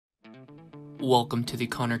Welcome to the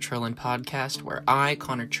Connor Churland podcast, where I,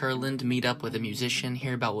 Connor Churland, meet up with a musician,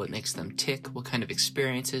 hear about what makes them tick, what kind of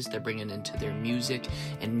experiences they're bringing into their music,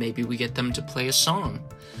 and maybe we get them to play a song.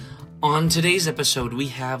 On today's episode, we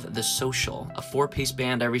have The Social, a four-piece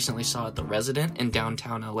band I recently saw at The Resident in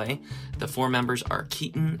downtown LA. The four members are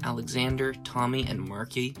Keaton, Alexander, Tommy, and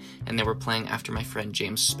Marky, and they were playing after my friend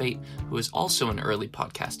James Spate, who is also an early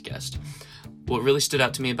podcast guest. What really stood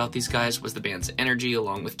out to me about these guys was the band's energy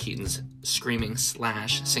along with Keaton's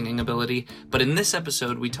screaming/singing ability. But in this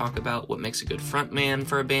episode, we talk about what makes a good frontman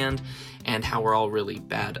for a band and how we're all really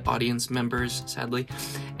bad audience members, sadly,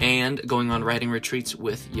 and going on writing retreats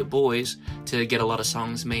with ya boys to get a lot of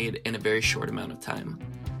songs made in a very short amount of time.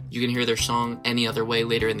 You can hear their song Any Other Way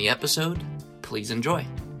later in the episode. Please enjoy.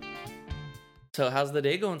 So how's the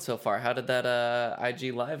day going so far? How did that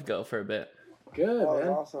IG Live go for a bit? Good, man.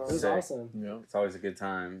 Awesome. It was awesome. Yeah. It's always a good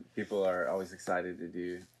time. People are always excited to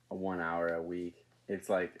do a 1 hour a week. It's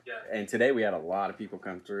like, and today we had a lot of people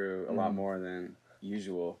come through, a lot more than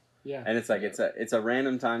usual. Yeah. And it's like, it's a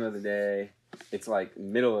random time of the day. It's like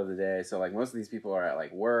middle of the day. So like most of these people are at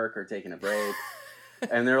like work or taking a break.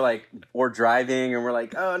 And they're like, or driving, and we're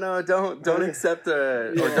like, oh no, don't accept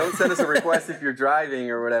or don't send us a request if you're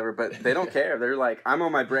driving or whatever. But they don't care. They're like, I'm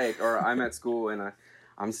on my break or I'm at school and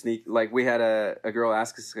I'm like we had a girl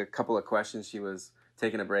ask us a couple of questions. She was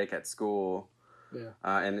taking a break at school,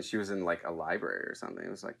 and she was in like a library or something.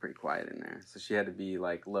 It was like pretty quiet in there, so she had to be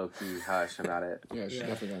like low key hush about it. Yeah, she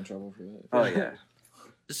definitely got in trouble for that. Oh yeah.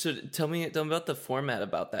 So tell me about the format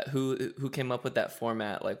about that. Who came up with that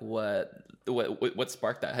format? Like what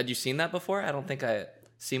sparked that? Had you seen that before? I don't think I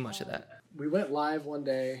see much of that. We went live one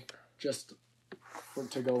day just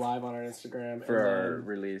to go live on our Instagram For our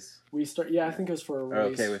release. I think it was for a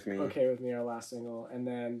release. Okay With Me. Okay With Me, our last single, and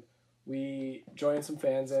then we joined some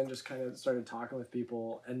fans in, just kind of started talking with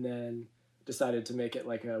people, and then decided to make it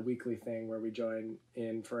like a weekly thing where we join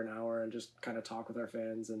in for an hour and just kind of talk with our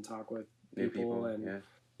fans and talk with people and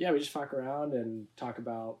we just fuck around and talk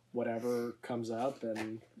about whatever comes up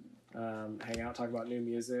and hang out, talk about new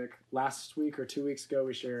music. Last week or 2 weeks ago,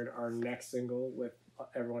 we shared our next single with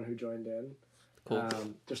everyone who joined in. Cool.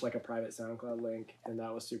 Just like a private SoundCloud link, and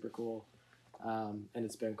that was super cool. And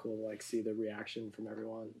it's been cool to like see the reaction from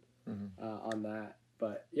everyone on that.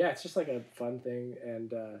 But yeah, it's just like a fun thing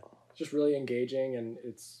and just really engaging, and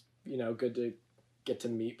it's good to get to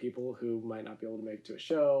meet people who might not be able to make it to a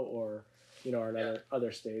show or are in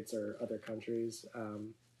other states or other countries.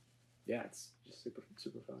 It's just super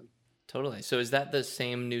fun. Totally. So is that the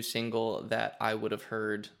same new single that I would have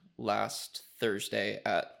heard last Thursday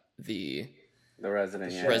at the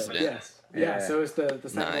Resident? Resident. Yes. Yeah. So it's the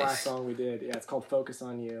second last song we did. Yeah, it's called Focus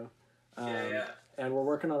on You. And we're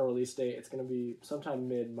working on a release date. It's going to be sometime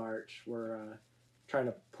mid-March. We're trying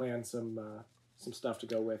to plan some stuff to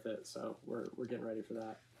go with it. So we're getting ready for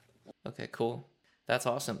that. Okay, cool. That's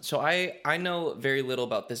awesome. So I know very little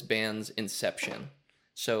about this band's inception.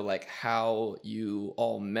 So like how you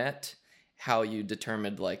all met, how you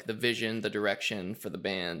determined like the vision, the direction for the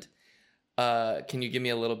band. Can you give me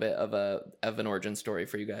a little bit of an origin story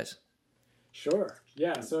for you guys? Sure.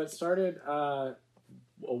 Yeah. So it started a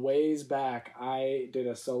ways back. I did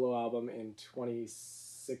a solo album in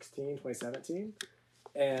 2017,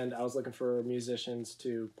 and I was looking for musicians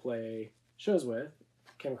to play shows with.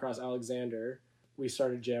 Came across Alexander. We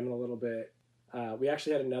started jamming a little bit. We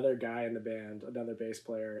actually had another guy in the band, another bass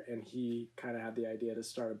player, and he kind of had the idea to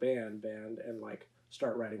start a band and like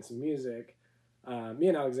start writing some music. Me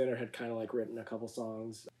and Alexander had kind of like written a couple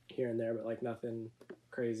songs here and there, but like nothing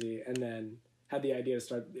crazy. And then had the idea to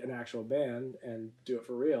start an actual band and do it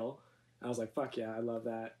for real. I was like, fuck yeah, I love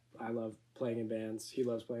that. I love playing in bands. He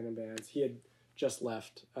loves playing in bands. He had just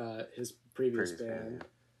left his previous band.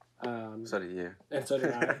 So did you. And so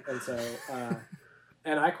did I. And so,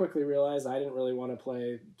 and I quickly realized I didn't really want to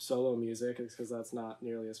play solo music because that's not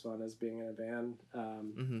nearly as fun as being in a band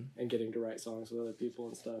and getting to write songs with other people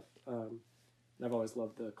and stuff. And I've always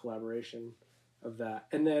loved the collaboration of that.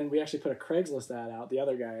 And then we actually put a Craigslist ad out. The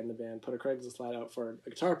other guy in the band put a Craigslist ad out for a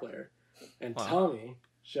guitar player. And Tommy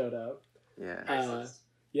showed up. Yeah.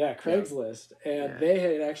 Craigslist. And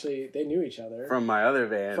they knew each other. From my other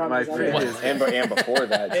band. My previous and before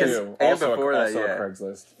that, too. Also a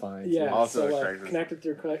Craigslist find. Yeah, also so Craigslist. Connected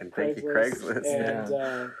through And thank you, Craigslist.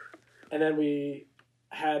 And then we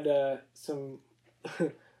had some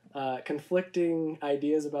conflicting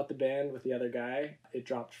ideas about the band with the other guy. It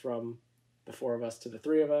dropped from the four of us to the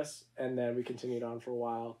three of us, and then we continued on for a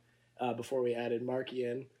while before we added Marky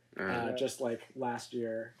in, just like last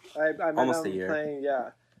year. I met almost him a year. Playing,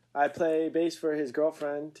 I play bass for his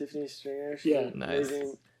girlfriend, Tiffany Stringer. She's nice.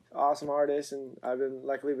 amazing, awesome artist, and I've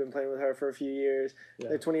luckily been playing with her for a few years. Yeah.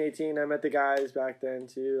 Like 2018, I met the guys back then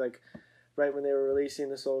too, like right when they were releasing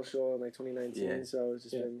The Social in like 2019. Yeah. So it's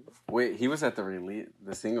just been Wait, he was at the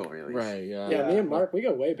single release. Right, yeah. Yeah, me and Mark, we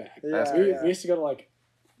go way back. Yeah, we, yeah. we used to go to like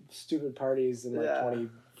stupid parties in like Yeah.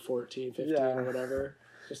 2014, 15 Yeah. or whatever.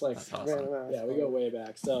 Just like, That's awesome. yeah, we go way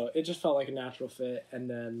back. So it just felt like a natural fit. And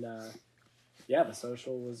then, The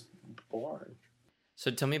Social was born. So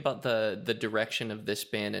tell me about the direction of this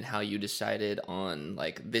band and how you decided on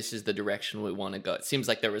like this is the direction we want to go. It seems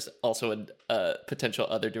like there was also a potential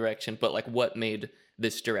other direction, but like what made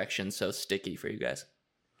this direction so sticky for you guys?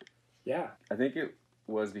 Yeah. I think it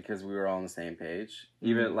was because we were all on the same page.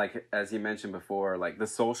 Even like as you mentioned before, like The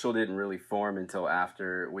Social didn't really form until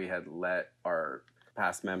after we had let our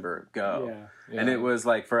past member go. Yeah. And it was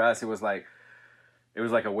like for us it was like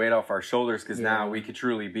a weight off our shoulders because now we could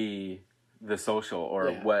truly be The Social or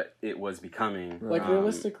what it was becoming. Like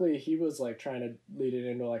realistically, he was like trying to lead it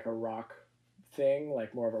into like a rock thing,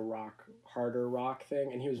 like more of a harder rock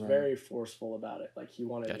thing, and he was very forceful about it. Like he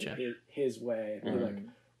wanted his way, and he like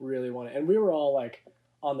really wanted. And we were all like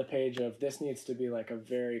on the page of this needs to be like a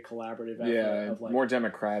very collaborative effort. Yeah, of, like, more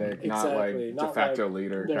democratic, not like de facto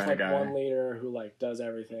leader there's kind of like guy. one leader who like does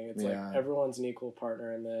everything. It's like everyone's an equal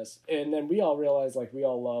partner in this. And then we all realized like we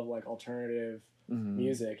all love like alternative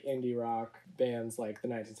music, indie rock bands like the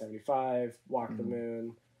 1975, Walk the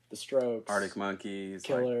Moon, The Strokes, Arctic Monkeys,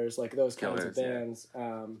 Killers, like those kinds of bands.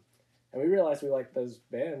 And we realized we liked those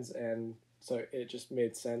bands, and so it just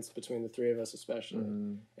made sense between the three of us especially.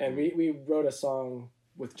 And we wrote a song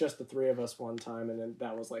with just the three of us one time, and then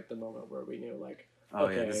that was like the moment where we knew like,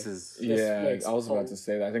 this is I was about to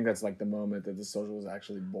say that. I think that's like the moment that The Social was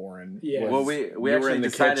actually born. Yeah. Well, we you were actually in the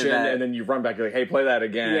decided kitchen, that, and then you run back. You're like, "Hey, play that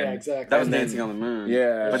again." Yeah, exactly. that was Dancing on the Moon.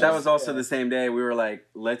 Yeah, but that was also the same day we were like,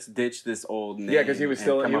 let's ditch this old name. Yeah, because he was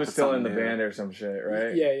still and come up with in the something new. band or some shit,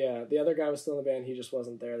 right? Yeah. The other guy was still in the band. He just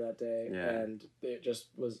wasn't there that day, Yeah. and it just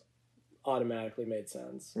was automatically made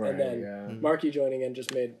sense. Right, and then Marky joining in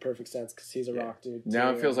just made perfect sense because he's a rock dude.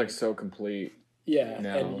 Now too, it feels and, like so complete. Yeah,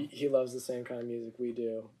 now. and he loves the same kind of music we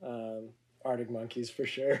do. Arctic Monkeys for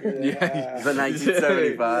sure. Yeah. The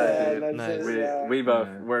 1975. Yeah, dude. that's Nice. it, We both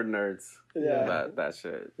we're nerds. Yeah. about that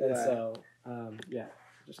shit. And so,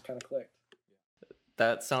 just kind of clicked.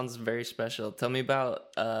 That sounds very special. Tell me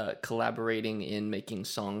about collaborating in making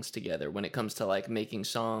songs together. When it comes to like making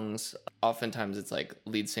songs, oftentimes it's like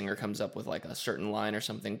lead singer comes up with like a certain line or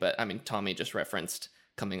something. But I mean, Tommy just referenced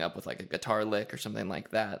coming up with like a guitar lick or something like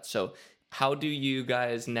that. So how do you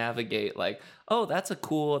guys navigate like, oh, that's a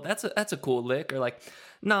cool lick, or like,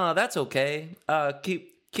 nah, that's okay.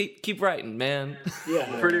 Keep writing, man.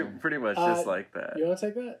 Yeah. Pretty much just like that. You want to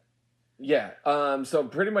take that? Yeah. So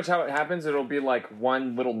pretty much how it happens, it'll be like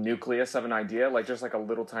one little nucleus of an idea, like just like a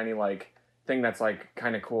little tiny like thing that's like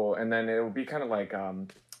kind of cool, and then it'll be kind of like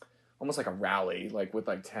almost like a rally, like with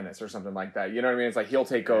like tennis or something like that. You know what I mean? It's like he'll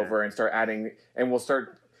take over and start adding, and we'll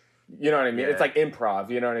start. You know what I mean? Yeah. It's like improv.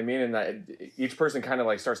 You know what I mean? And that each person kind of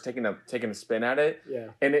like starts taking a spin at it. Yeah.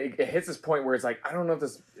 And it hits this point where it's like, I don't know if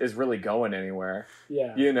this is really going anywhere.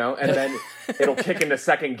 Yeah. You know, and then it'll kick into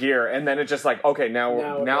second gear, and then it's just like, okay,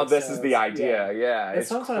 now this is the idea. Yeah, And it's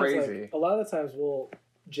sometimes, crazy. like, a lot of the times we'll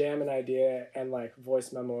jam an idea and like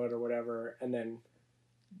voice memo it or whatever, and then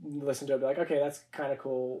listen to it, be like, okay, that's kind of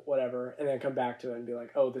cool, whatever, and then come back to it and be like,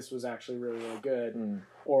 oh, this was actually really, really good,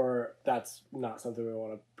 or that's not something we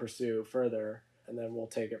want to pursue further, and then we'll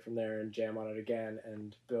take it from there and jam on it again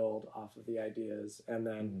and build off of the ideas. And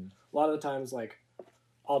then a lot of the times, like,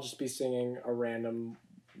 I'll just be singing a random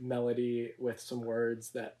melody with some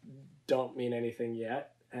words that don't mean anything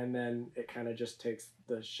yet, and then it kind of just takes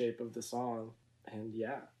the shape of the song, and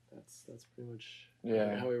that's pretty much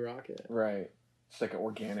how we rock it. Right. It's like an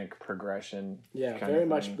organic progression. Yeah, kind very of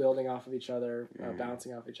much thing. building off of each other,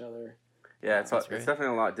 bouncing off each other. Yeah, it's That's great. definitely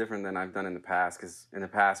a lot different than I've done in the past. Because in the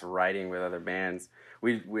past, writing with other bands,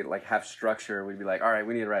 we'd like have structure. We'd be like, all right,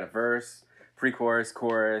 we need to write a verse, pre-chorus,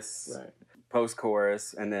 chorus, Right.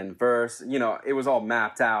 post-chorus, and then verse. You know, it was all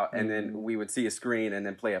mapped out, and then we would see a screen and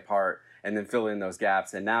then play a part and then fill in those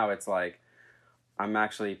gaps. And now it's like I'm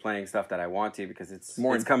actually playing stuff that I want to because it's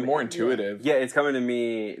More intuitive. Yeah, it's coming to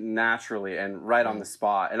me naturally and right on the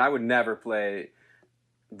spot. And I would never play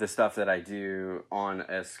the stuff that I do on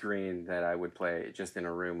a screen that I would play just in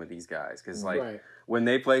a room with these guys. Because like Right. when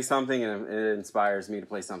they play something, and it inspires me to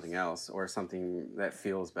play something else or something that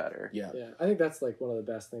feels better. Yeah. Yeah, I think that's like one of the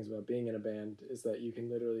best things about being in a band is that you can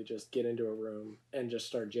literally just get into a room and just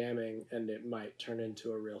start jamming, and it might turn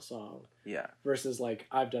into a real song. Yeah. Versus like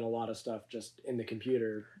I've done a lot of stuff just in the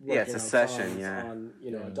computer. Yeah, it's working a on session, songs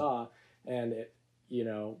yeah. On a DAW, and it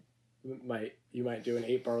you might do an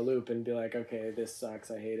 8-bar loop and be like, okay, this sucks,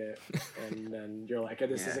 I hate it, and then you're like,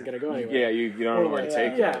 this isn't gonna go anywhere. Yeah, you don't know where to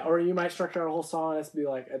take it. Or you might structure out a whole song and it's be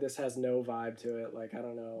like, this has no vibe to it. Like, I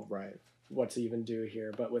don't know Right. what to even do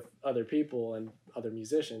here. But with other people and other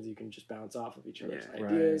musicians, you can just bounce off of each other's Yeah.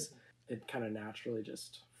 ideas. It kind of naturally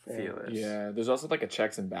just Feel forms. it. Yeah, there's also like a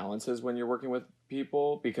checks and balances when you're working with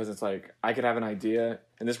people, because it's like I could have an idea,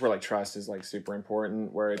 and this is where like trust is like super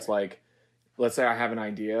important, where it's like, let's say I have an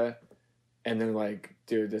idea and they're like,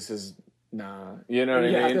 dude, this is nah, you know what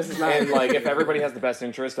I mean? This is not. And like if everybody has the best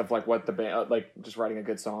interest of like what the band, like just writing a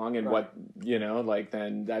good song and Right. what, you know, like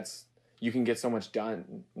then that's, you can get so much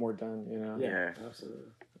more done, you know? Yeah, Yeah. absolutely.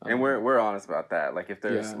 And we're honest about that. Like if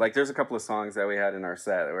there's Yeah. like there's a couple of songs that we had in our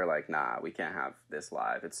set that we're like, nah, we can't have this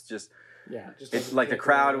live. It's just Yeah, just it's doesn't like the fit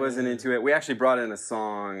crowd in. wasn't into it. We actually brought in a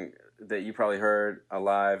song that you probably heard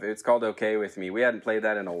alive. It's called "Okay with Me." We hadn't played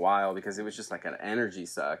that in a while because it was just like an energy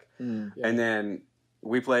suck. Mm. Yeah. And then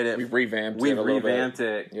we played it. We revamped We it a little bit. revamped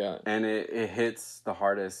it, Yeah. and it hits the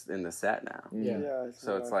hardest in the set now. Yeah. Yeah,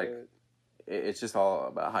 So it's not like- good. It's just all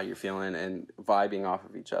about how you're feeling and vibing off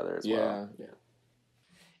of each other as well. Yeah.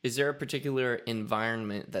 Is there a particular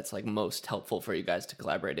environment that's like most helpful for you guys to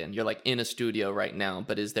collaborate in? You're like in a studio right now,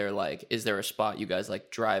 but is there a spot you guys like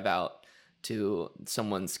drive out to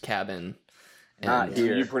someone's cabin? Not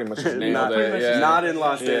here. You pretty much just nailed not, it. Yeah. not in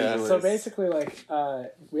Los Yeah. Angeles. So basically, like,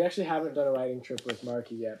 we actually haven't done a writing trip with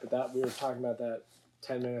Marky yet, but that we were talking about that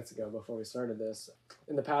 10 minutes ago before we started this.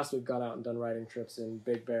 In the past, we've gone out and done writing trips in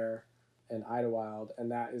Big Bear and Idlewild, and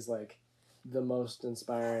that is like the most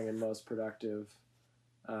inspiring and most productive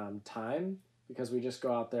time, because we just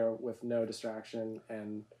go out there with no distraction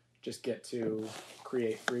and just get to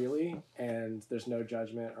create freely, and there's no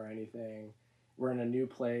judgment or anything. We're in a new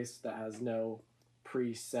place that has no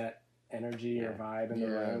preset energy or vibe in the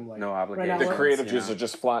Yeah. room. Like, no now obligation. The we're- creative you juices know? are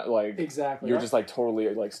just flat, like exactly. you're right? just like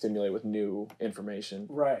totally like stimulated with new information.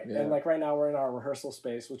 Right. Yeah. And like right now we're in our rehearsal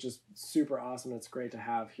space, which is super awesome. It's great to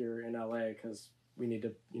have here in LA because we need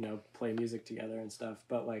to, play music together and stuff.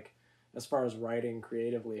 But like, as far as writing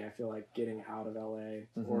creatively, I feel like getting out of LA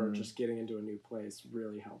or Mhm. just getting into a new place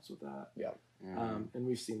really helps with that. Mhm. And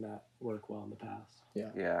we've seen that work well in the past.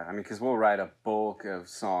 Yeah, I mean, because we'll write a bulk of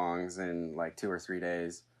songs in like 2 or 3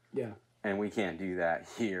 days. Yeah. And we can't do that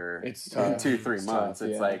here It's in tough. 2-3 It's months. tough,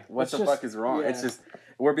 It's yeah. like, what It's the just- fuck is wrong? yeah. It's just,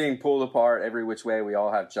 we're being pulled apart every which way. We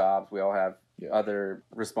all have jobs. We all have Yeah. other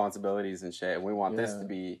responsibilities and shit. And we want this Yeah. to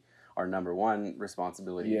be our number one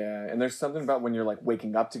responsibility. Yeah, and there's something about when you're like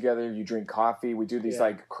waking up together, you drink coffee, we do these Yeah.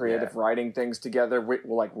 like creative writing things together, we'll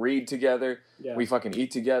like read together, Yeah. we fucking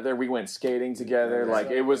eat together, we went skating together, Yeah. like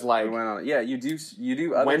it was like, We went on. Yeah, you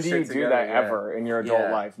do other when do you shit do together, that yeah. ever in your adult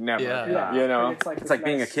Yeah. life? Never. Yeah. Yeah. You know? And it's like, It's like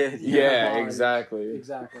being a kid. Yeah, bond. exactly.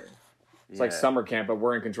 Exactly. It's like summer camp, but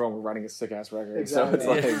we're in control and we're writing a sick ass record. Exactly.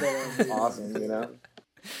 So it's like Yeah. it's awesome, you know?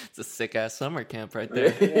 It's a sick ass summer camp right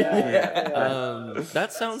there. Yeah.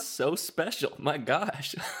 That sounds so special. My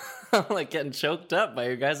gosh. I'm like getting choked up by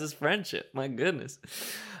your guys' friendship. My goodness.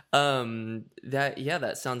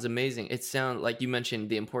 That sounds amazing. It sounds like you mentioned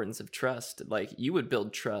the importance of trust. Like you would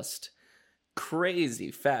build trust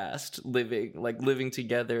crazy fast living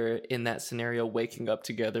together in that scenario, waking up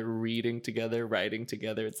together, reading together, writing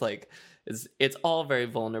together. It's like it's all very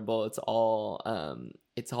vulnerable. It's all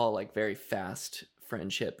like very fast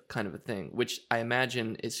friendship kind of a thing, which I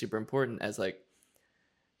imagine is super important. As like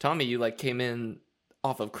Tommy, you like came in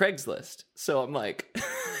off of Craigslist, so I'm like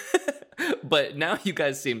but now you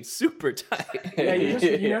guys seem super tight. Yeah,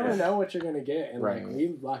 you never know what you're gonna get, and Right. like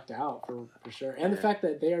we lucked out for sure. And the fact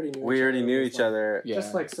that they already knew We already knew each other. Yeah.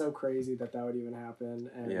 just like so crazy that would even happen.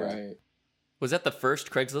 And Yeah. Right. Was that the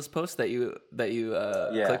first Craigslist post that you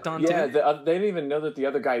Yeah. clicked on Yeah, too? they didn't even know that the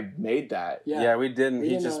other guy made that. Yeah, we didn't. We He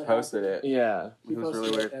didn't just know it posted happened. it. Yeah. he It was posted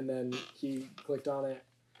really it, weird. and then he clicked on it.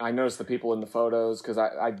 I noticed the people in the photos because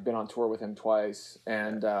I'd been on tour with him twice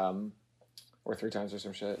and or 3 times or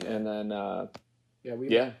some shit. And then Yeah, we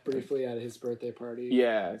Yeah. went briefly at his birthday party.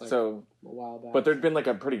 yeah, Like, so a while back. but there'd been like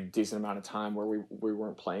a pretty decent amount of time where we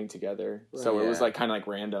weren't playing together. So Right. it was Yeah. like kind of like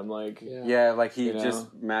random like Yeah, like he You know?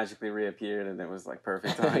 just magically reappeared, and it was like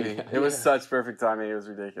perfect timing. Yeah. It was such perfect timing. It was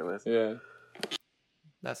ridiculous. yeah.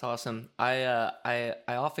 That's awesome. I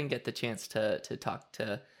often get the chance to talk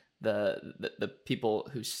to the people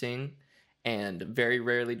who sing, and very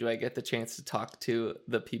rarely do I get the chance to talk to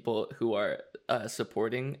the people who are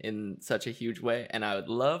supporting in such a huge way. And I would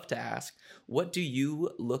love to ask, what do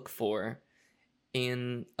you look for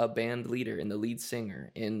in a band leader, in the lead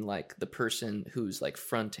singer, in like the person who's like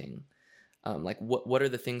fronting? Like what are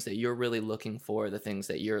the things that you're really looking for? The things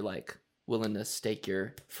that you're like willing to stake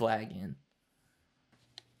your flag in?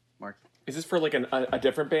 Mark? Is this for like a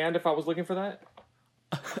different band? If I was looking for that,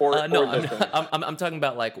 or No, or this band? I'm talking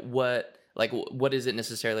about like what is it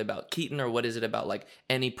necessarily about Keaton, or what is it about like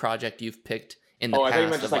any project you've picked in the Oh, I past? thought you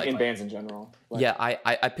meant just of, like in bands in general. Like, yeah,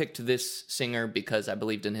 I picked this singer because I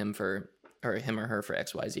believed in him him or her for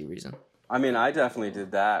XYZ reason. I mean, I definitely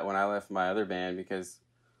did that when I left my other band because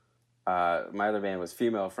my other band was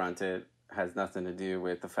female fronted. Has nothing to do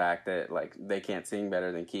with the fact that like they can't sing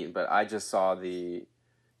better than Keaton, but I just saw the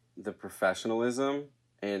professionalism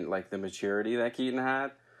and like the maturity that Keaton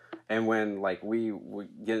had. And when like we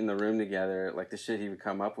would get in the room together, like the shit he would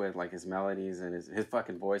come up with, like his melodies and his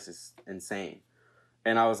fucking voice is insane.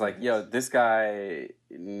 And I was like, yo, this guy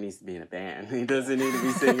needs to be in a band. He doesn't need to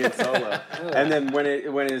be singing solo. And then when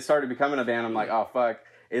it started becoming a band, I'm like, oh fuck.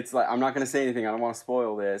 It's like I'm not gonna say anything. I don't want to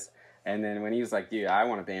spoil this. And then when he was like, dude, I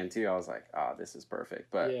want a band too, I was like, oh, this is perfect.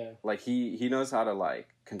 But like he knows how to like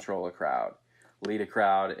control a crowd, lead a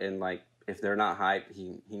crowd, and like if they're not hyped,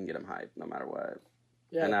 he can get them hyped no matter what.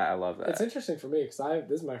 Yeah, and I love that. It's interesting for me because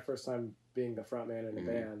this is my first time being the front man in a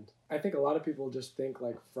band. I think a lot of people just think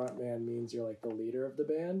like front man means you're like the leader of the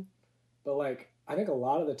band, but like I think a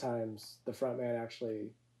lot of the times the front man actually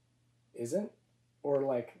isn't, or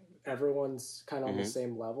like everyone's kind of on the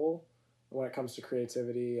same level when it comes to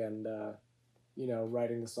creativity and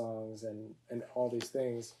writing the songs and all these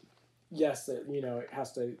things. Yes, it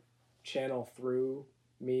has to channel through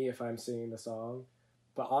me if I'm singing the song,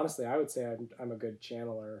 but honestly, I would say I'm a good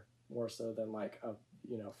channeler more so than like a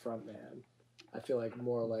front man. I feel like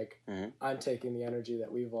more like I'm taking the energy that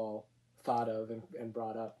we've all thought of and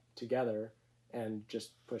brought up together and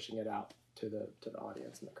just pushing it out to the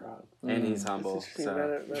audience and the crowd. And he's humble.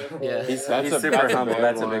 So. Yeah, he's super humble.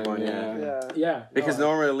 That's a big one. Yeah. Because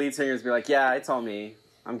normally the lead singers be like, yeah, it's all me.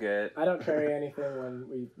 I'm good. I don't carry anything when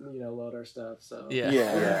we load our stuff. So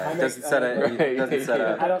yeah. Doesn't set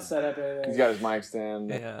up. I don't set up anything. He's got his mic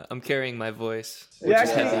stand. Yeah, I'm carrying my voice, which Yeah,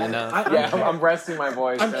 is heavy enough. I'm resting my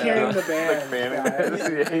voice. I'm carrying the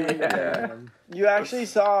band. Yeah. You actually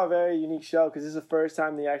saw a very unique show because this is the first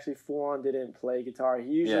time they actually full on didn't play guitar.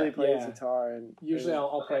 He usually plays guitar, and usually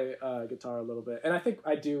I'll play guitar a little bit, and I think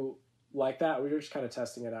I do like that. We were just kind of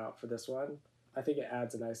testing it out for this one. I think it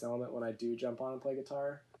adds a nice element when I do jump on and play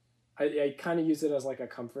guitar. I kind of use it as like a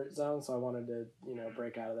comfort zone, so I wanted to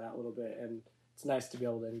break out of that a little bit, and it's nice to be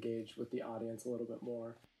able to engage with the audience a little bit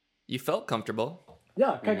more. You felt comfortable.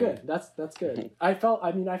 Yeah, okay, good. That's good. I felt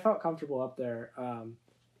comfortable up there.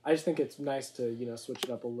 I just think it's nice to switch it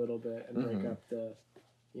up a little bit and break up the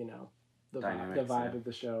the vibe of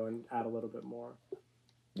the show and add a little bit more.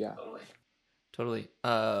 Yeah, totally.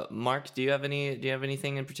 Mark, do you have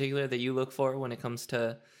anything in particular that you look for when it comes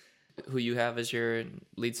to who you have as your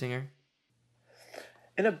lead singer?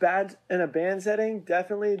 In a band setting,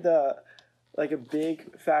 definitely a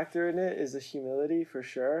big factor in it is the humility for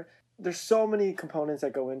sure. There's so many components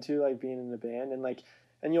that go into like being in the band,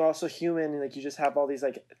 and you're also human, and like you just have all these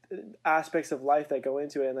like aspects of life that go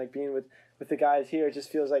into it, and like being with the guys here, it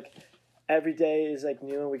just feels like every day is like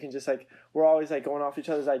new, and we can just like we're always like going off each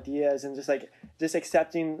other's ideas and just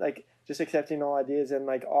accepting all ideas and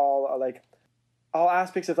like all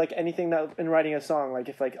aspects of like anything that in writing a song, like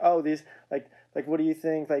if like these like what do you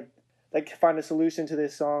think, like find a solution to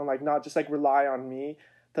this song, like not just like rely on me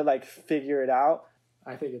to like figure it out.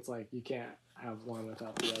 I think it's like you can't have one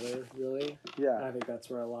without the other, really. Yeah. And I think that's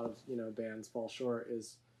where a lot of bands fall short.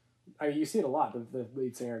 Is you see it a lot. The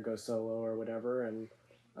lead singer goes solo or whatever,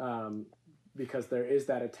 and because there is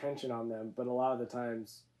that attention on them, but a lot of the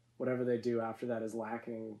times whatever they do after that is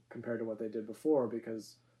lacking compared to what they did before,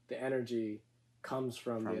 because the energy comes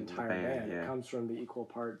from the entire band. It comes from the equal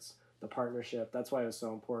parts, the partnership. That's why it was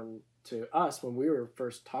so important to us when we were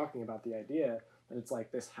first talking about the idea that it's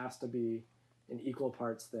like this has to be an equal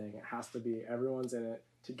parts thing. It has to be everyone's in it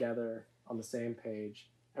together on the same page.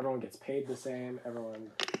 Everyone gets paid the same. Everyone,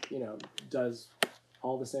 does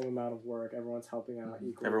all the same amount of work. Everyone's helping out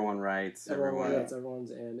equally. Everyone writes.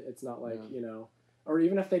 Everyone's in. It's not like, or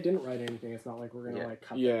even if they didn't write anything, it's not like we're going to like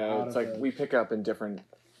cut them out. It's like we pick up in different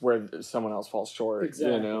where someone else falls short,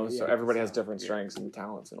 exactly, so everybody has different strengths and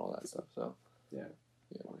talents and all that stuff. So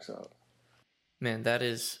it works out. Man, that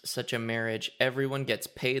is such a marriage. Everyone gets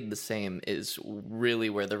paid the same is really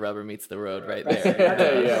where the rubber meets the road right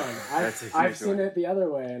there. I've seen it the other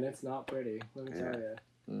way, and it's not pretty, let me tell you.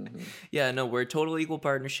 Mm-hmm. Yeah, no, we're a total equal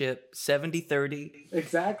partnership, 70-30.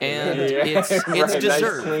 Exactly. And it's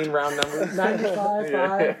deserved. Nice clean round numbers.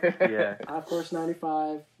 95-5. Yeah. Of course,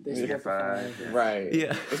 95. They split 5. Yeah. Right.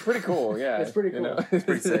 Yeah. It's pretty cool, yeah. It's pretty cool. It's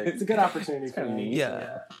pretty sick. It's a good opportunity for me.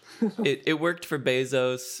 Yeah. It worked for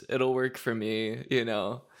Bezos. It'll work for me,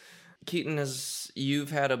 Keaton, as you've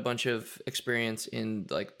had a bunch of experience in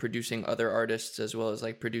like producing other artists as well as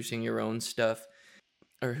like producing your own stuff,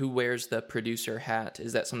 or who wears the producer hat?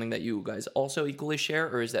 Is that something that you guys also equally share,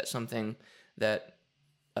 or is that something that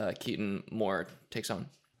Keaton more takes on?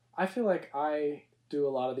 I feel like I do a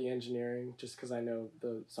lot of the engineering just because I know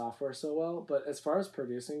the software so well. But as far as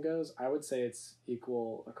producing goes, I would say it's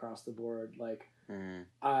equal across the board. Like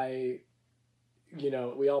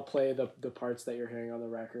we all play the parts that you're hearing on the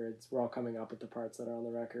records. We're all coming up with the parts that are on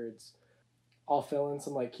the records. I'll fill in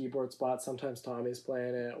some like keyboard spots. Sometimes Tommy's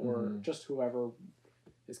playing it, or just whoever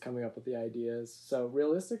is coming up with the ideas. So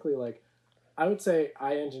realistically, like I would say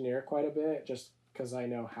I engineer quite a bit just because I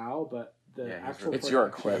know how, but the actual it's your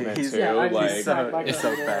equipment too. He's Like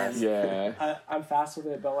so fast. Yeah, I'm fast with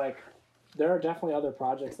it, but like there are definitely other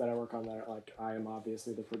projects that I work on that are like I am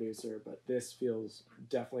obviously the producer, but this feels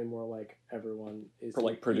definitely more like everyone is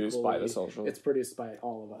like produced by the social. It's produced by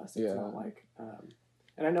all of us. It's not like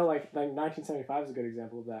and I know like 1975 is a good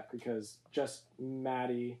example of that because just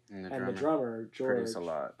Maddie and the drummer George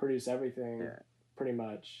produce everything pretty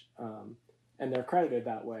much, and they're credited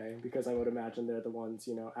that way because I would imagine they're the ones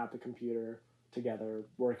at the computer together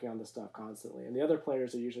working on the stuff constantly, and the other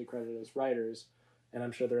players are usually credited as writers. And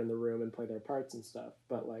I'm sure they're in the room and play their parts and stuff.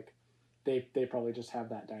 But, like, they probably just have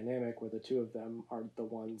that dynamic where the two of them are the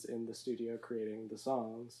ones in the studio creating the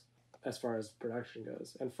songs as far as production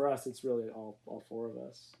goes. And for us, it's really all four of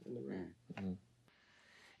us in the room. Mm-hmm.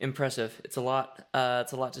 Impressive. It's a lot.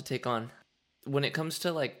 It's a lot to take on. When it comes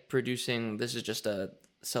to, like, producing, this is just a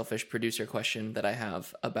selfish producer question that I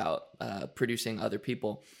have about producing other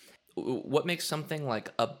people. What makes something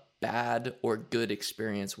like a bad or good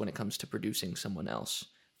experience when it comes to producing someone else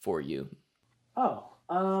for you?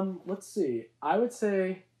 Let's see. I would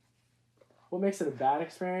say what makes it a bad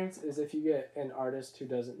experience is if you get an artist who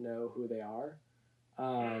doesn't know who they are,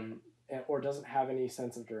 or doesn't have any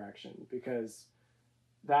sense of direction, because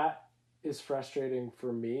that is frustrating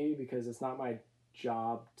for me because it's not my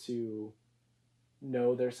job to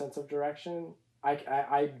know their sense of direction.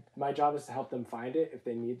 My job is to help them find it if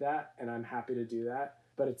they need that, and I'm happy to do that.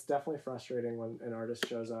 But it's definitely frustrating when an artist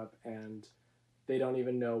shows up and they don't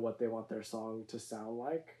even know what they want their song to sound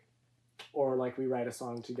like. Or like we write a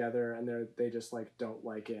song together and they just like don't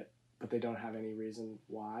like it, but they don't have any reason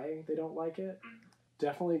why they don't like it.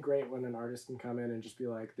 Definitely great when an artist can come in and just be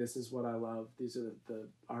like, this is what I love. These are the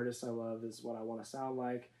artists I love. This is what I want to sound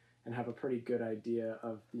like, and have a pretty good idea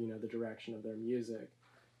of the direction of their music.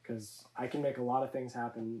 Because I can make a lot of things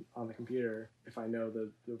happen on the computer if I know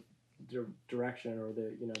the direction or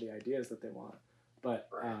the ideas that they want. But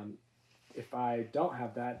if I don't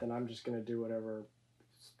have that, then I'm just going to do whatever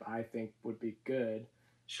I think would be good,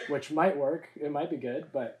 which might work. It might be good,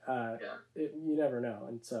 but you never know.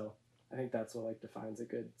 And so I think that's what like defines a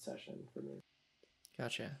good session for me.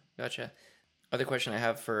 Gotcha. Other question I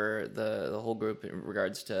have for the whole group in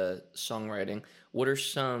regards to songwriting: what are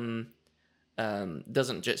some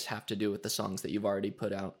doesn't just have to do with the songs that you've already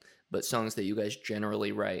put out, but songs that you guys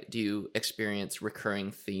generally write? Do you experience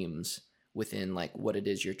recurring themes within like what it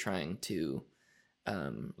is you're trying to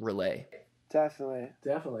relay? Definitely,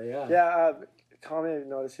 yeah. Yeah, Tommy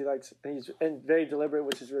noticed he's very deliberate,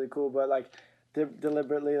 which is really cool. But like,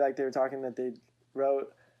 deliberately, like they were talking that they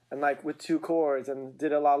wrote and like with 2 chords and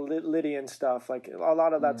did a lot of Lydian stuff, like a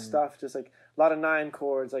lot of that stuff, just like a lot of 9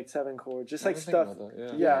 chords, like 7 chords, just like stuff.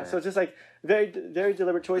 Yeah, so just like very very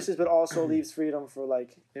deliberate choices, but also leaves freedom for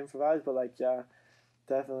like improvise. But like, yeah,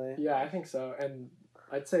 definitely. Yeah, I think so. And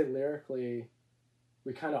I'd say lyrically,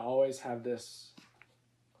 we kind of always have this,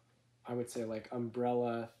 I would say, like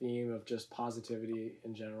umbrella theme of just positivity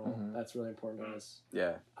in general. Mm-hmm. That's really important to us.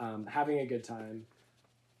 Yeah. Having a good time,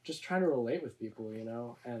 just trying to relate with people,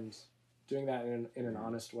 and doing that in an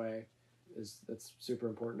honest way that's super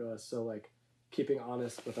important to us. So like keeping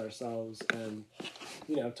honest with ourselves and,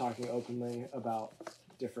 talking openly about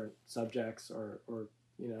different subjects or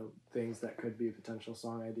things that could be potential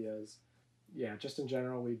song ideas. Yeah, just in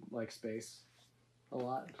general, we like space a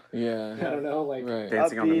lot. Yeah. I don't know, like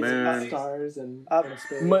dancing on the moon, stars and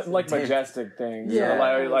space. Like majestic things. Yeah.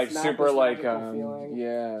 Like super like feeling,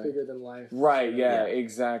 yeah. Bigger than life. Right, yeah,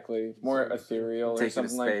 exactly. More ethereal or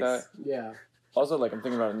something like that. Yeah. Also, like, I'm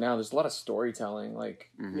thinking about it now, there's a lot of storytelling. Like,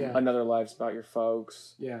 Another Life's about your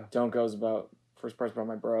folks. Yeah. Don't Go's about, first part's about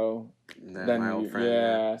my bro. Then my old friend.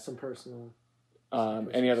 Yeah. Some personal.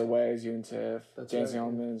 Any Other Ways, you and Tiff. That's Dancing right,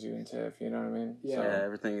 on the Moons, you and Tiff. You know what I mean? Yeah. So, yeah,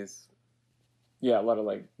 everything is. Yeah, a lot of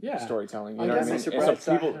like storytelling. You know what I mean? So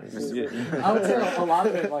people. I would say a lot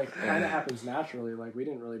of it like kind of happens naturally. Like we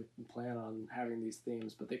didn't really plan on having these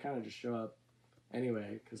themes, but they kind of just show up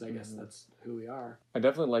anyway, because I guess that's who we are. I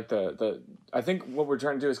definitely like the I think what we're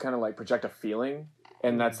trying to do is kind of like project a feeling,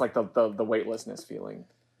 and that's like the weightlessness feeling.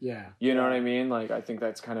 Yeah. You know what I mean? Like, I think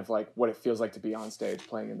that's kind of like what it feels like to be on stage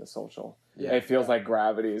playing in the social. Yeah. It feels like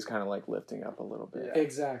gravity is kind of like lifting up a little bit.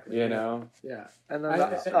 Exactly. You know? Yeah. And then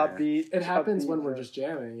upbeat. It happens upbeat when we're vibe. just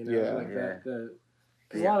jamming, you know? Yeah. Like Yeah. because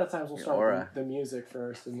a lot of times we'll start aura. with the music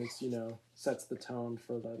first, and it's, you know, sets the tone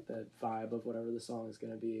for the vibe of whatever the song is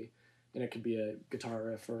going to be. And it could be a guitar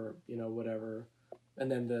riff or, you know, whatever. And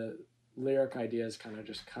then the lyric ideas kind of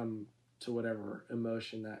just come to whatever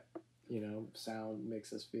emotion that, you know, sound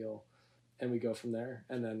makes us feel. And we go from there.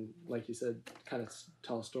 And then, like you said, kind of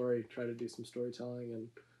tell a story, try to do some storytelling and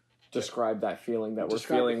Describe that feeling that we're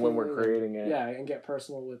describe the feeling when we're feeling creating it. Yeah, and get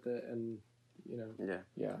personal with it, and, you know.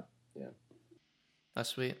 Yeah. That's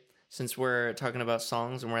sweet. Since we're talking about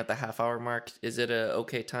songs and we're at the half-hour mark, is it a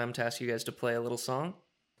okay time to ask you guys to play a little song?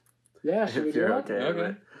 Yeah, should we If do you're it? okay.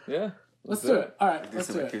 Okay. Yeah. Let's do it. All right, Do let's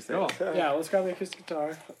some do it. acoustic. Cool. Yeah, let's grab the acoustic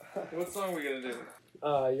guitar. What song are we gonna do? You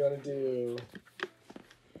want to do...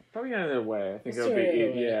 Probably another way. I think Let's it'll do be it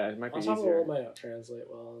another way. yeah, it might be I'll easier. roll might not translate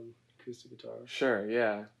well on acoustic guitar. Sure,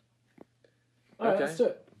 yeah. All right, Okay. let's do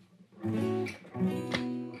it.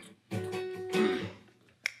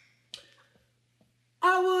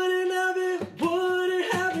 I wouldn't have it,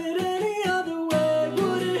 wouldn't have it any other way.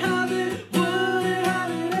 Wouldn't have it, wouldn't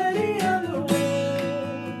have it any other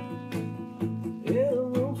way. In a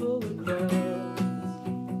room full of crowds,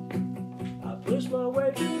 I push my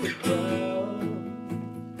way through the crowd.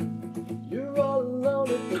 You're all alone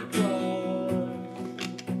at the bar,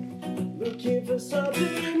 looking for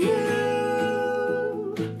something new.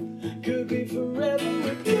 Could be forever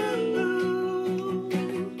with you.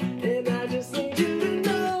 And I just need you to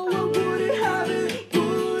know I wouldn't have it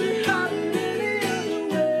any other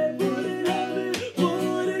way.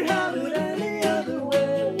 Wouldn't have it any other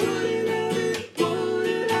way.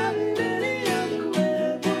 Wouldn't have it any other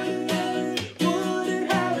way.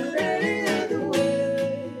 Wouldn't have it any other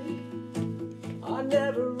way. I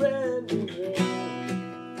never ran to dream,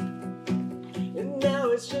 and now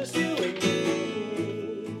it's just you and me.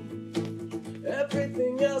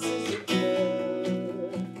 Everything else is a blur.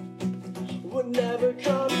 We're never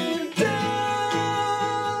coming down.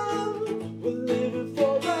 We're living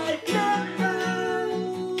for right now.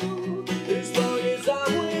 As long as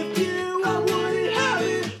I'm with you, I wouldn't have it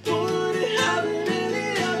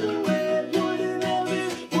any other way. Wouldn't have it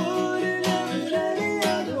any other way. Wouldn't have it any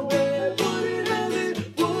other way.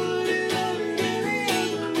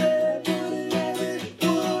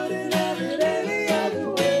 Wouldn't have it any other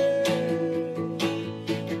way.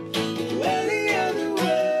 Any other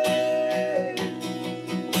way.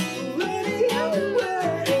 Any other way.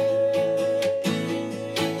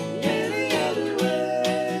 Any other way.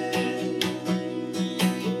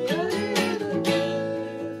 Any other way.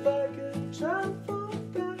 If I could travel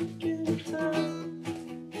back in time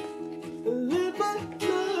and live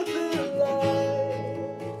another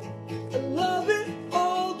life and love it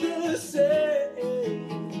all the same,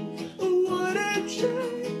 I wouldn't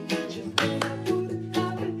change a thing. I wouldn't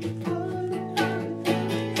have it.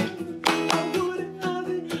 I wouldn't have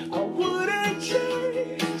it. I wouldn't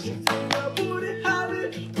change a thing. I wouldn't have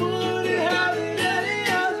it any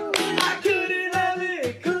other way. I couldn't have it any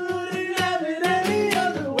other way. Wouldn't have it any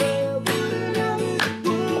other way.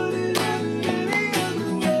 Wouldn't have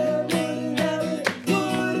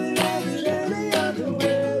it any other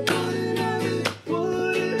way.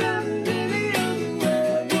 Wouldn't have it any other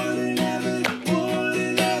way.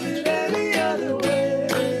 Wouldn't have it any other way.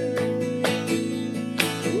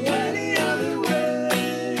 Any other way.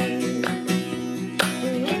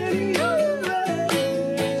 Any other way.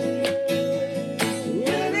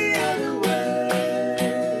 Any other way.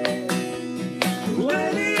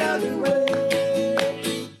 Any other way.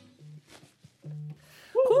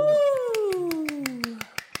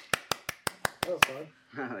 That was fun.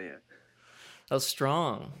 Oh yeah. That was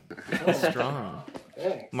strong. That was strong.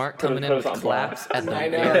 Thanks. Mark coming in put with us on claps at the I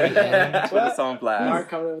know. very end. Put us on blast. Mark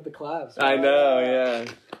coming in with the claps. I know, yeah.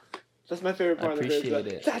 That's my favorite I part of the bridge.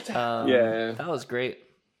 appreciate like, it. Um, Yeah. That was great.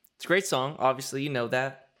 It's a great song. Obviously, you know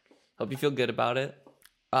that. Hope you feel good about it.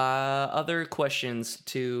 Other questions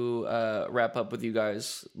to wrap up with you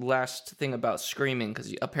guys. Last thing about screaming,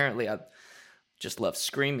 because apparently I just love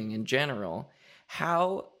screaming in general.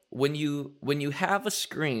 How, when you have a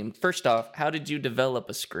scream, first off, how did you develop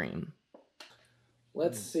a scream?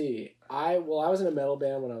 Let's see. I was in a metal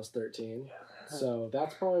band when I was 13. So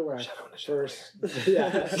that's probably where I first.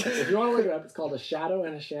 Yeah, if you want to look it up, it's called A Shadow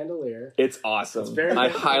and a Chandelier. It's awesome. It's very I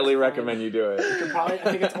good. highly recommend you do You it. can probably, I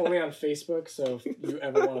think it's only on Facebook, so if you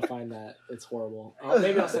ever want to find that, it's horrible.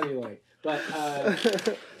 Maybe I'll send you a link. But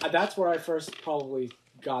that's where I first probably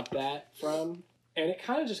got that from. And it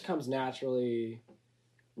kind of just comes naturally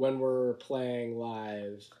when we're playing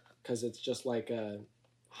live, because it's just like a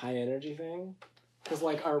high energy thing. Because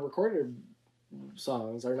like our recorded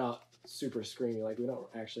songs are not super screamy. Like we don't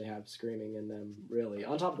actually have screaming in them really.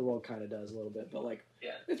 On Top of the World kind of does a little bit, but like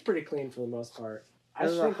it's pretty clean for the most part. I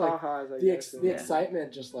just think like the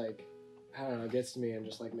excitement just like I don't know gets to me and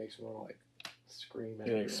just like makes me want to like scream.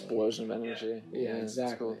 An explosion of energy. Yeah,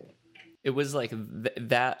 exactly. Cool. It was like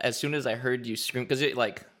that as soon as I heard you scream, because it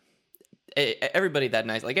like everybody that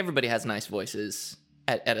nice, like everybody has nice voices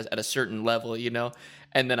at a certain level, you know.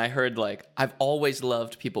 And then I heard like I've always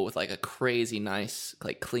loved people with like a crazy nice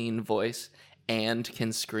like clean voice and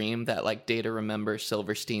can scream. That like Data Remember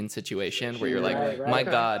Silverstein situation where you're like, Right. my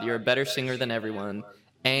God, you're a better singer than everyone,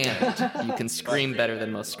 and you can scream better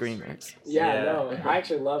than most screamers. Yeah, no, I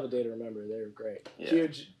actually love A Day to Remember. They were great. Yeah.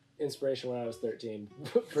 Huge inspiration when I was 13,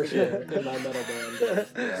 for sure, in my metal band.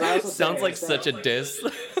 I also Sounds sang- like such a diss.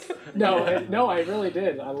 No, I really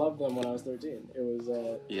did. I loved them when I was 13. It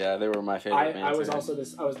was. Yeah, they were my favorite I band. was too. also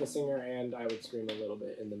I was the singer, and I would scream a little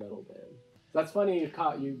bit in the metal band. That's funny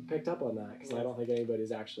you picked up on that because I don't think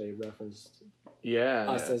anybody's actually referenced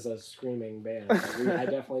Yeah. us as a screaming band. I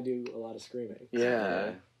definitely do a lot of screaming.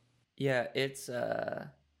 Yeah. Yeah, it's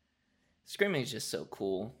screaming is just so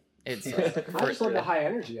cool. It's I just love the high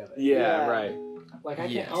energy of it. Yeah, right. Like I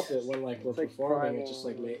can't Yes. help it when like we're like performing. primal. It's just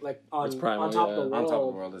like on It's primal, on top yeah. of the On Top of the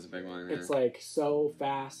world. World is a big one. Yeah. It's like so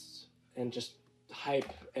fast and just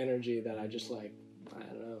hype energy that I just like. I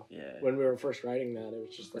don't know. Yeah. When we were first writing that, it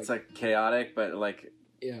was just like It's like chaotic, but like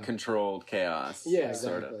yeah, controlled chaos. yeah,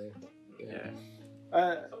 Sort of. exactly.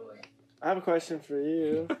 Yeah. I have a question for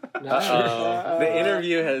you. Nice. The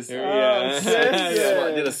interview has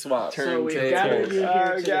shit. did a swap. So we Turn gathered tables. you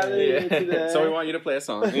here Gathered today. you today. So we want you to play a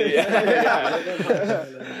song. What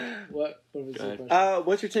was Go the ahead. question?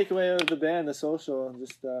 What's your takeaway of the band, The Social?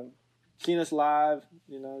 Just seeing us live,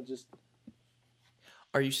 you know, just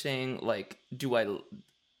Are you saying like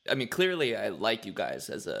I mean clearly I like you guys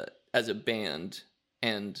as a band,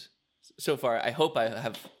 and so far I hope I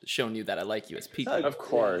have shown you that I like you as people. Of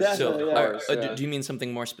course. Definitely, So yeah. do you mean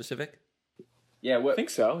something more specific? Yeah. I What? think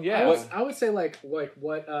so. I Yeah. would say like what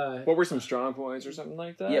What were some strong points or something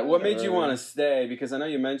like that? Yeah. What made you Or- want to stay? Because I know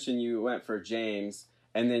you mentioned you went for James,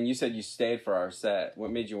 and then you said you stayed for our set.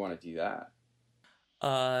 What made you want to do that?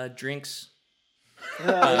 Drinks.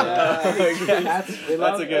 That's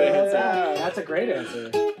a good answer. That's a great answer.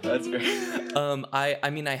 That's great. I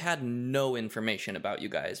mean I had no information about you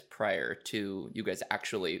guys prior to you guys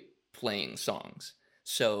actually playing songs.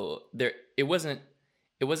 So it wasn't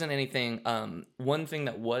anything. One thing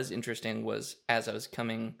that was interesting was as I was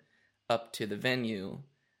coming up to the venue,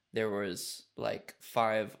 there was like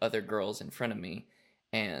 5 other girls in front of me,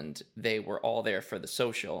 and they were all there for the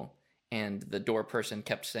social. And the door person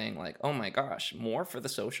kept saying like, "Oh my gosh, more for the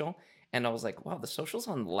social?" And I was like, "Wow, the social's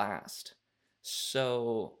on last,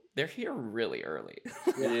 so they're here really early."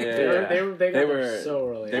 Yeah. They got were- there so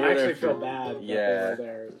early. they I were actually there feel for- bad that yeah. they were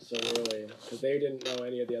there so early because they didn't know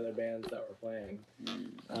any of the other bands that were playing.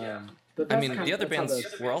 But I that's mean, kind the of- other that's how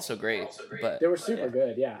bands were also great, but they were super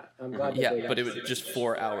good. Yeah, I'm glad. That yeah, they got but it to was see just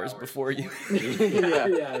 4 hours before you.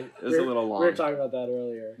 yeah. It was a little long. We were talking about that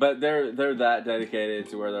earlier. But they're that dedicated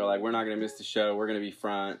to where they're like, we're not gonna miss the show. We're gonna be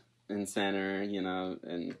front and center, you know.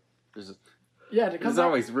 And Yeah, to come there's back,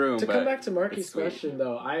 always room. to but come back to Marky's it's sweet. question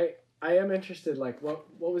though, I am interested. Like, what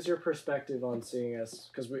was your perspective on seeing us?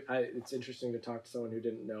 Because it's interesting to talk to someone who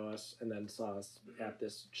didn't know us and then saw us at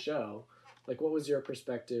this show. Like, what was your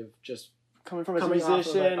perspective? Just coming from as a coming off of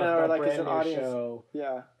musician a or like as brand an new audience. show,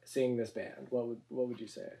 Yeah. seeing this band. What would you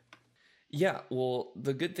say? Yeah, well,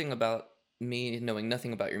 the good thing about me knowing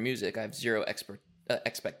nothing about your music, I have zero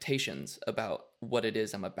expectations about what it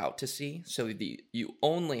is I'm about to see. So you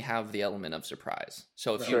only have the element of surprise.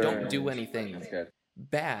 So if you Sure. don't do anything That's good.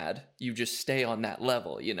 bad, you just stay on that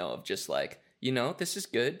level, you know, of just like, you know, this is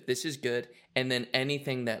good, and then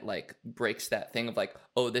anything that like breaks that thing of like,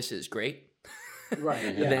 oh, this is great,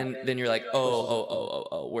 Right. Yeah. then you're like,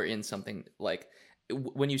 oh, we're in something. Like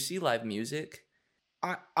when you see live music,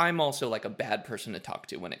 I'm also like a bad person to talk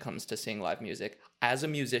to when it comes to seeing live music. As a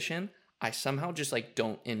musician, I somehow just like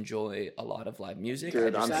don't enjoy a lot of live music.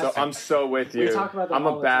 Dude, I just, I'm so with you. We talk about that I'm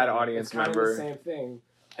all a the bad time. audience It's kind of member. the same thing,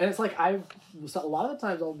 and it's like a lot of the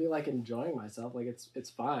times I'll be like enjoying myself, like it's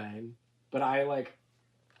fine, but I like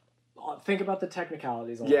think about the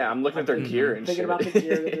technicalities. Yeah, I'm looking at their gear and thinking shit. about the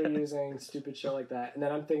gear that they're using, stupid shit like that, and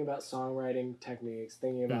then I'm thinking about songwriting techniques,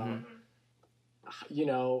 thinking about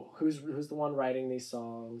who's the one writing these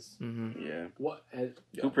songs. Yeah. What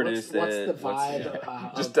Who produced what's it? the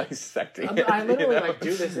vibe? Just dissecting I literally it.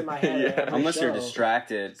 do this in my head. every Unless you're show.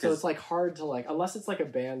 distracted. So it's hard to unless it's a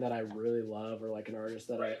band that I really love or an artist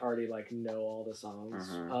that I already know all the songs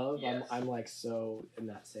of. Yes. I'm so in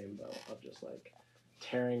that same boat of just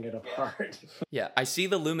tearing it apart. Yeah, I see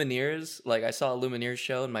the Lumineers. I saw a Lumineers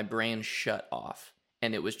show and my brain shut off,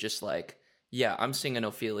 and it was just yeah, I'm singing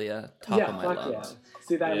Ophelia top of my lungs. Yeah.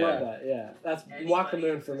 See, I love that. Yeah, that's Walk the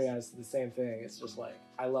Moon for me. Is the same thing. It's just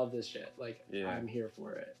I love this shit. I'm here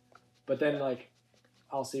for it. But then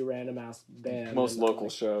I'll see random ass band. Most local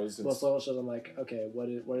shows. Most local shows. I'm okay,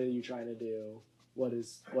 what are you trying to do? What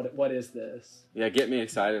is this? Yeah, get me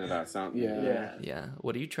excited about something. Yeah.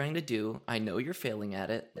 What are you trying to do? I know you're failing at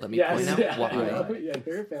it. Let me point out why. Yeah,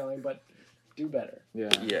 you're failing, but do better.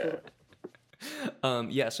 Yeah.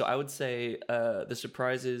 So I would say the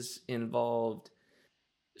surprises involved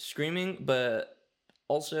screaming, but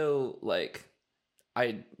also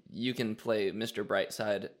you can play Mr.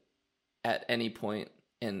 Brightside at any point,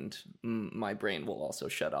 and my brain will also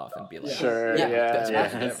shut off and be sure, that's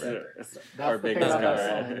our the thing biggest about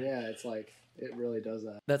that cover. song. Yeah, it's it really does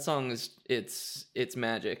that. That song is it's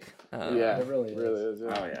magic. It really is.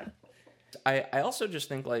 Oh yeah. I also just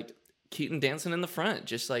think Keaton dancing in the front,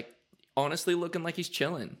 just honestly looking like he's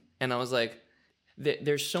chilling, and I was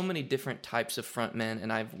there's so many different types of frontmen,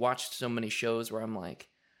 and I've watched so many shows where I'm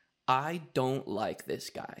I don't like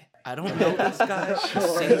this guy. I don't know this guy. He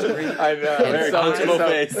sings great. I know. Very comfortable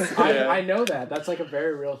face. I know that. That's a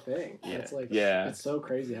very real thing. Yeah. It's it's so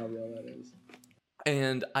crazy how real that is.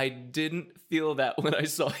 And I didn't feel that when I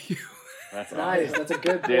saw you. That's nice. awesome. That's a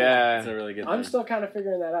good thing. Yeah. That's a really good thing. I'm still kind of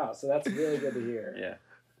figuring that out, so that's really good to hear. Yeah.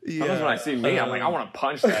 Sometimes when I see me, I'm I want to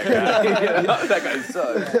punch that guy. That guy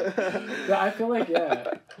sucks. I feel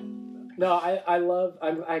No, I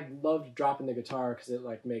love dropping the guitar because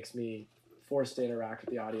it makes me forced to interact with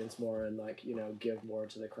the audience more and give more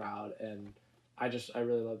to the crowd, and I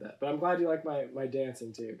really love that. But I'm glad you like my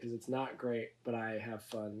dancing too, because it's not great, but I have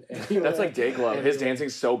fun. That's Dayglow. His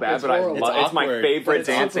dancing's so bad, it's but I horrible. love it's my favorite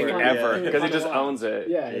dancing awkward. ever Yeah. because he just owns it.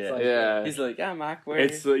 Yeah, it's He's I'm awkward.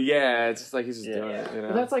 It's just he's just doing it. You know?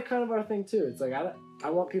 But that's kind of our thing too. It's I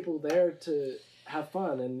want people there to have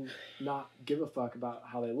fun and not give a fuck about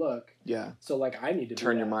how they look. Yeah. So I need to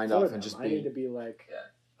turn your mind off and just I need to be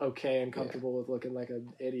okay and comfortable with looking like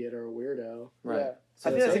an idiot or a weirdo. Right. Yeah. So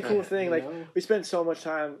I think that's a cool okay, thing. We spend so much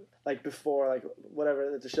time before,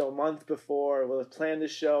 whatever the show, a month before, we'll plan the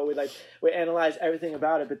show. We analyze everything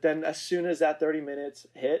about it. But then as soon as that 30 minutes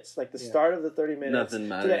hits, the start of the 30 minutes Nothing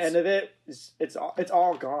to the end of it, it's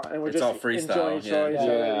all gone, and we're It's just all freestyle, enjoying each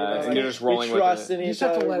other. and you're just rolling we with trust it. in You each just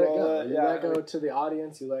have other. to let it roll go. You let yeah. go to the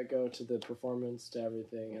audience. You let go to the performance, to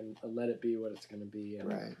everything, and let it be what it's going to be. And,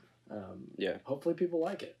 Right. hopefully people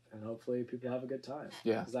like it, and hopefully people have a good time.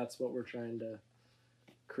 Yeah. Because that's what we're trying to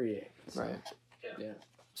create. So, Right. Yeah.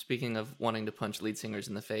 Speaking of wanting to punch lead singers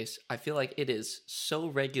in the face, I feel like it is so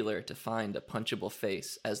regular to find a punchable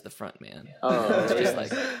face as the front man. Oh, It's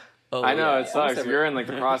just oh, I know yeah. it sucks. You're in the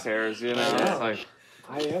crosshairs, you know. It's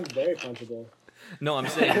I am very punchable. No, I'm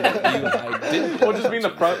saying that I didn't. well, just being the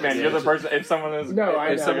front man, you're the person. If someone is, No,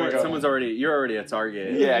 I If know. someone's you're already a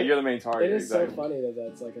target. yeah, you're the main target. It is exactly. so funny that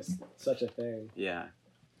that's such a thing. Yeah.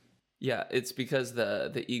 Yeah, it's because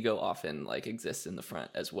the ego often exists in the front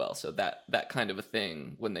as well. So that kind of a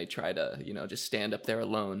thing when they try to just stand up there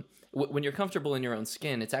alone. When you're comfortable in your own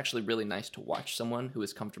skin, it's actually really nice to watch someone who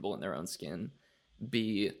is comfortable in their own skin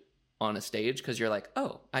be on a stage, because you're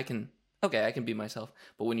oh, I can be myself.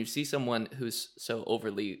 But when you see someone who's so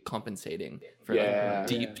overly compensating for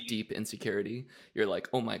deep insecurity, you're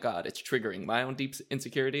oh my god, it's triggering my own deep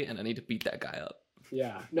insecurity, and I need to beat that guy up.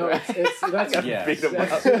 Yeah. No, it's that's Yeah. Beat 'em up.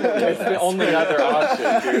 It's the only other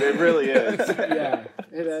option, dude. It really is. Yeah,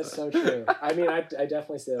 it is so true. I mean, I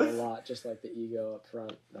definitely say that a lot. Just the ego up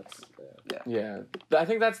front. That's Yeah, I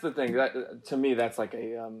think that's the thing. That to me, that's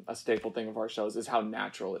a staple thing of our shows is how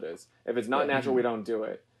natural it is. If it's not natural, we don't do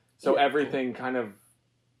it. So everything kind of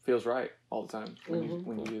feels right all the time when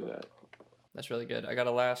you do that. That's really good. I got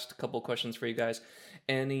a last couple questions for you guys.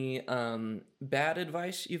 Any bad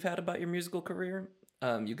advice you've had about your musical career?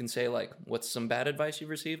 You can say what's some bad advice you've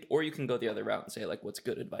received, or you can go the other route and say what's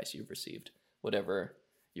good advice you've received. Whatever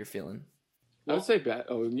you're feeling. I would say bad.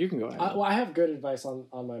 Oh, you can go ahead. I have good advice on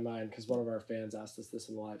my mind because one of our fans asked us this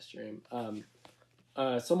in the live stream.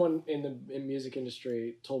 someone in the music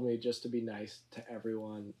industry told me just to be nice to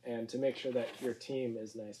everyone and to make sure that your team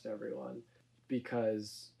is nice to everyone,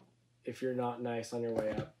 because if you're not nice on your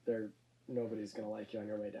way up, nobody's gonna like you on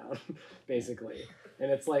your way down, basically. And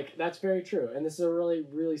it's like, that's very true. And this is a really,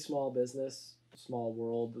 really small business, small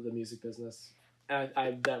world, the music business.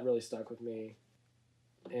 And that really stuck with me.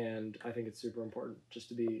 And I think it's super important just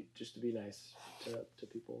to be nice to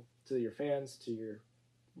people, to your fans, to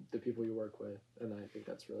the people you work with. And I think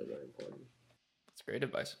that's really, really important. That's great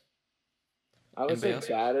advice. I would say Anybody else?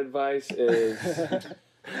 bad advice is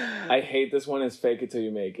I hate this one is fake it till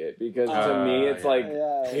you make it, because to me it's like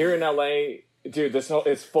here in LA, dude,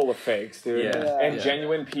 it's full of fakes, dude. Yeah. And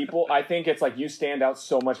genuine people. I think it's like you stand out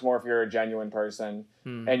so much more if you're a genuine person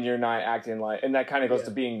and you're not acting like, and that kind of goes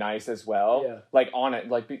to being nice as well. Yeah. Like on it,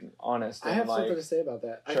 like being honest. I and have like, something to say about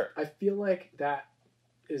that. Sure. I feel like that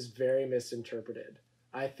is very misinterpreted.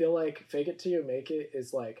 I feel like fake it till you make it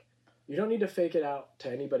is like, you don't need to fake it out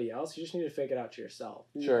to anybody else. You just need to fake it out to yourself.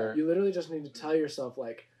 Sure. You literally just need to tell yourself,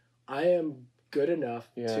 like, I am good enough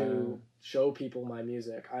to show people my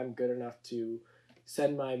music. I'm good enough to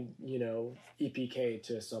send my, EPK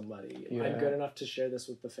to somebody. Yeah. I'm good enough to share this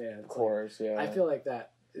with the fans. Of course, Like, yeah. I feel like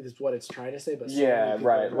that is what it's trying to say, but so Yeah, many people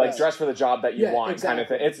right. are Like dress for the job that you want, exactly. kind of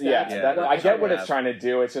thing. It's That's- I get what yeah. it's trying to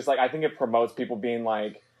do. It's just like I think it promotes people being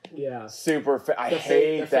like Yeah. super. I The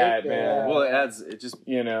hate fake that, thing, man. Well, it just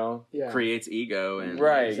Yeah. creates ego and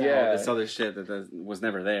Right, Exactly. yeah. all this other shit that was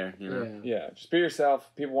never there. You know. Yeah. Yeah, just be yourself.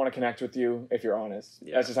 People want to connect with you if you're honest.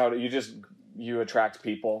 Yeah. That's just how you attract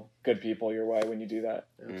people, good people your way when you do that.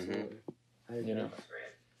 Absolutely. I agree. You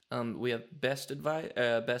know. We have best advice,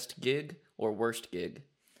 best gig or worst gig.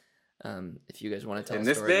 If you guys want to tell In a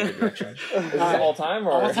this story in band? your direction. Is this all time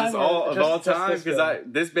or? All This time. is all of Just- all just time this because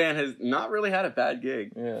band. this band has not really had a bad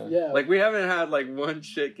gig. Yeah. Yeah. Like we haven't had like one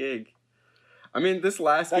shit gig. I mean, this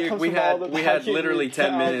last That gig comes we from all the had packing literally we 10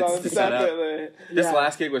 count minutes on to set up. separately. This Yeah.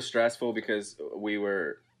 last gig was stressful because we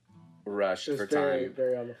were rushed It was for very, time.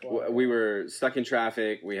 very on the fly. We were stuck in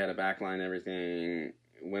traffic. We had a backline and everything.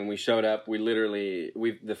 When we showed up, we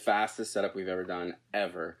the fastest setup we've ever done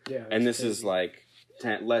ever. Yeah. And this it's is crazy.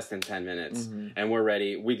 like less than 10 minutes. And we're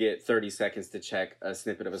ready. We get 30 seconds to check a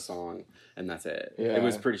snippet of a song, and that's it. Yeah. It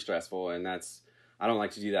was pretty stressful, and I don't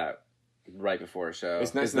like to do that right before a show.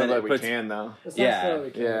 It's nice 'Cause to know then that it we puts- can though. It's yeah. not so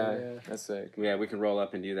we can, Yeah, that's sick. Yeah, we can roll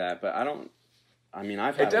up and do that, but I don't. I mean,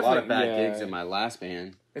 I've It had a lot of definitely- bad yeah. gigs in my last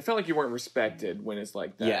band. It felt like you weren't respected when it's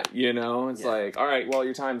like that. Yeah. You know, it's Yeah. like, all right, well,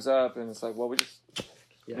 your time's up, and it's like, well, we just,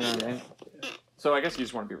 Yeah. you know what I mean? So I guess you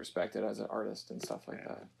just want to be respected as an artist and stuff like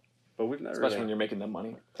that, But we've never especially really, when you're making them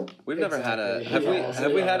money. we've never had a. Exactly.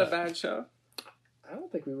 Have we Yeah. had a bad show? I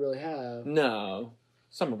don't think we really have. No,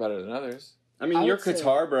 some are better than others. I mean, I your would say-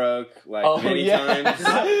 guitar broke like Oh, many yeah.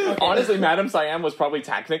 times. Honestly, Madame Siam was probably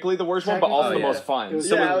technically the worst one, but also Oh, the yeah. most fun. It was-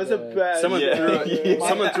 Someone- Yeah, it was a bad. Someone Yeah. threw Yeah.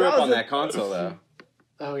 someone threw up That on was that console though,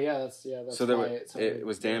 Oh yeah, that's so there why was, it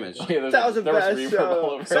was damaged. Oh, yeah, That was a there bad reverb all show.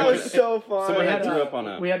 over That it. was so fun. Someone We had had threw up on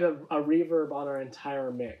a. We had a reverb on our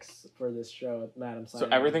entire mix for this show at Madame So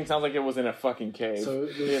Simon. everything sounds like it was in a fucking cave. So it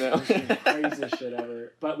was, you know? it was the craziest shit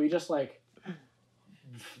ever. But we just like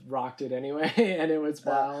rocked it anyway, and it was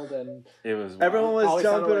wild and It was. Everyone was probably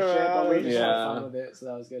sounded jumping like shit, but we around. just Yeah. had fun with it, so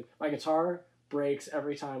that was good. My guitar breaks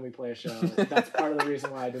every time we play a show. That's part of the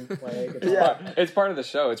reason why I didn't play guitar. Yeah. It's part of the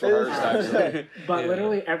show. It's rehearsed, actually. But Yeah.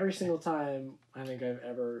 literally every single time I think I've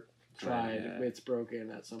ever tried, Yeah. it's broken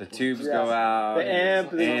at some The point. tubes Yeah. go out. The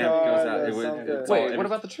amp, the guitar, goes out. the It was, something. it's all- Wait, what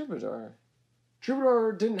about the Troubadour?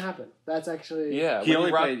 Troubadour didn't happen. That's actually Yeah, He when only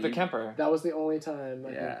you rocked played- the Kemper. that was the only time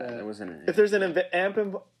I Yeah, think that it wasn't. If there's an amp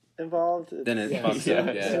involved, then it Yeah. fucks Yeah.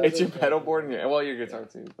 up. Yeah. It's your pedal board and your guitar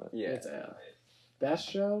too. But Yeah. it's best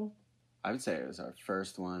show. I would say it was our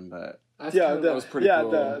first one, but That's yeah, kind of that was pretty yeah,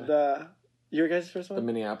 cool. the your guys' first the one.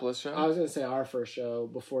 Minneapolis show. I was gonna say our first show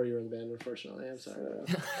before you were in the band. Unfortunately, I'm sorry.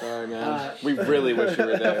 Sorry, man. Uh, we really wish you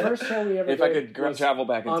were The there. first show we ever If I did could was travel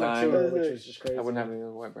back in on a time, tour, which was just crazy. I wouldn't have any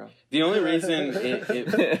other white bro. the only reason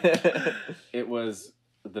it was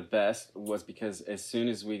the best was because as soon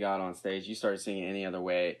as we got on stage, you started singing Any Other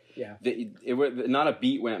Way. Yeah. Not a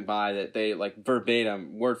beat went by that they like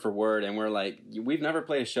verbatim, word for word, and we're like, we've never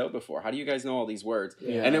played a show before. How do you guys know all these words?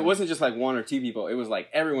 Yeah. And it wasn't just like one or two people; it was like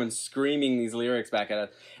everyone screaming these lyrics back at us.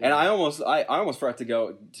 And I almost forgot to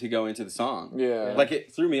go into the song. Yeah. Like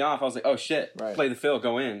it threw me off. I was like, oh shit, Right. play the fill,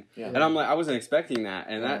 go in. Yeah. And I'm like, I wasn't expecting that,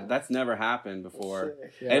 and Yeah. that's never happened before.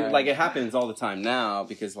 Sick. Yeah. And like it happens all the time now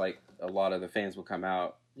because like a lot of the fans will come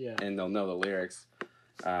out Yeah. and they'll know the lyrics.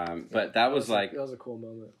 But that was like, that was a cool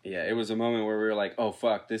moment. yeah, it was a moment where we were like, oh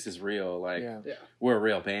fuck, this is real. Like, Yeah. we're a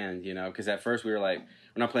real band, you know? Because at first we were like,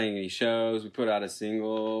 we're not playing any shows. We put out a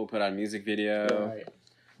single, put out a music video. Right.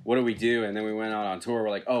 What do we do? And then we went out on tour. We're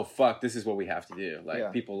like, oh fuck, this is what we have to do. Like, Yeah.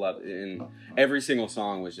 people love it. And every single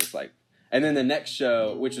song was just like, and then the next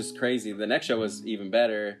show, which was crazy, the next show was even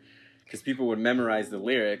better because people would memorize the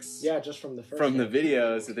lyrics Yeah, just from the first from the one.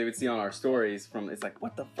 videos that they would see on our stories. It's like,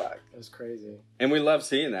 what the fuck? It was crazy. And we love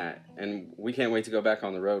seeing that. And we can't wait to go back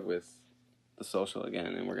on the road with The Social again.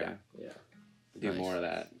 And we're going Yeah. to do Nice. more of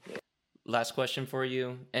that. Last question for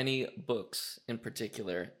you. Any books in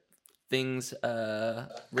particular? Things, written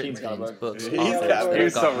He's got a things, book. books, He's authors got- that have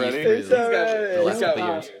he's so gotten you ready. through He's so the ready. last He's couple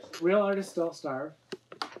got- years. Real Artists Don't Starve.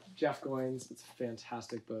 Jeff Goins. It's a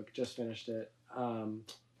fantastic book. Just finished it.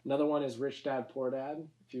 Another one is Rich Dad Poor Dad.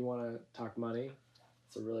 If you want to talk money,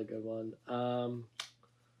 it's a really good one.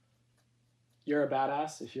 You're a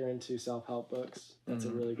Badass. If you're into self-help books, that's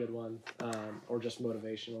a really good one. Or just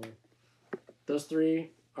motivational. Those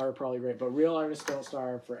three are probably great. But Real Artists Don't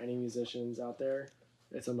Starve, for any musicians out there,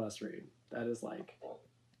 it's a must-read. That is like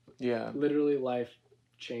Yeah. literally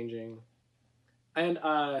life-changing. And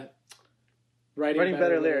Writing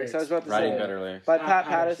Better Lyrics. I was about to Writing say better lyrics. by Pat Pat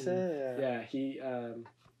Patterson. Patterson. Yeah. Yeah, he.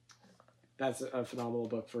 That's a phenomenal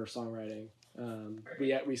book for songwriting.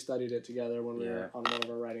 We studied it together when we were on one of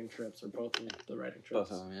our writing trips, or both of the writing trips.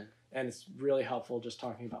 Both of them, yeah. And it's really helpful just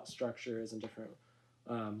talking about structures and different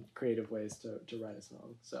creative ways to write a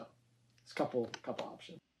song. So it's a couple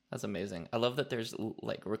options. That's amazing. I love that there's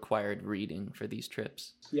like required reading for these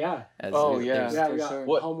trips. Yeah, As Oh, there's- yeah. yeah, for we got sure.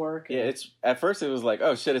 What- homework. Yeah, it's at first it was like,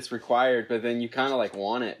 oh shit, it's required, but then you kind of like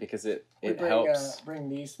want it because it helps. Bring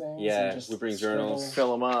these things. Yeah, and just we bring scribble- journals.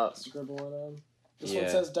 Fill them up. Scribble in them. This Yeah. one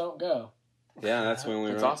says "Don't go." Yeah, that's when we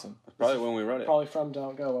That's wrote. awesome. Probably when we wrote it. Probably from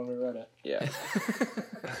 "Don't Go" when we wrote it. Yeah,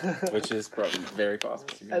 which is probably very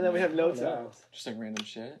possible. And then we have notes Yeah. out. Just like random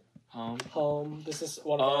shit. Home. This is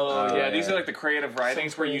one of Oh, our. yeah, yeah. these are like the creative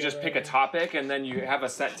writings where you just pick a topic and then you have a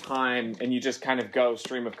set time and you just kind of go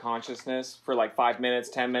stream of consciousness for like 5 minutes,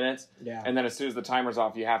 10 minutes, Yeah. and then as soon as the timer's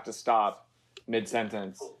off, you have to stop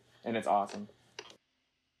mid-sentence, and it's awesome.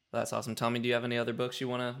 That's awesome. Tommy, do you have any other books you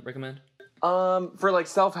want to recommend? For like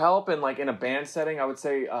self-help and like in a band setting, I would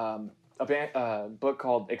say a book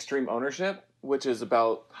called Extreme Ownership, which is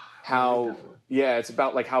about how, it's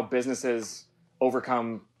about like how businesses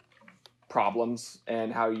overcome problems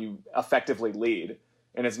and how you effectively lead.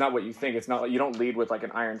 And it's not what you think. It's not like you don't lead with like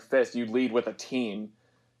an iron fist. You lead with a team,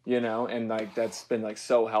 you know, and like that's been like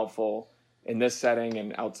so helpful in this setting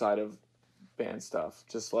and outside of band stuff.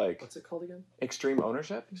 Just like What's it called again? Extreme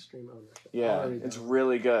Ownership. Extreme Ownership. Yeah, I'll read it's that.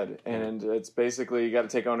 really good. And it's basically you got to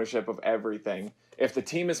take ownership of everything. If the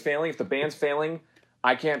team is failing, if the band's failing,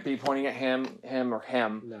 I can't be pointing at him, or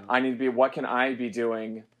him. No. I need to be, what can I be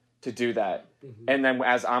doing to do that? Mhm. And then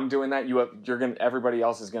as I'm doing that, everybody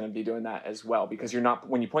else is going to be doing that as well, because you're not,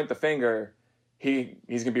 when you point the finger, he's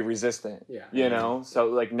going to be resistant. Yeah. You know? So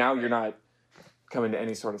like now you're not coming to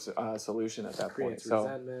any sort of solution at that point. Creates So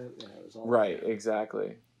resentment. Yeah, it was all right,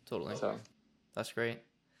 exactly. Totally. So That's great.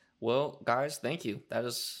 Well, guys, thank you. That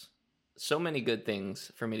is so many good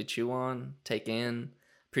things for me to chew on, take in.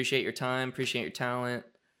 Appreciate your time. Appreciate your talent.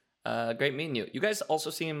 Great meeting you. You guys also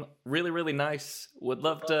seem really, really nice. Would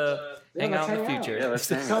love to hang let's out in the hang out. future. Yeah, let's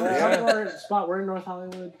hang Come, out. come to our spot. We're in North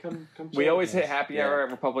Hollywood. Come. we chill always with hit us. happy Yeah. hour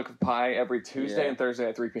at Republic of Pie every Tuesday Yeah. and Thursday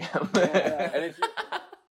at 3 p.m. And if you,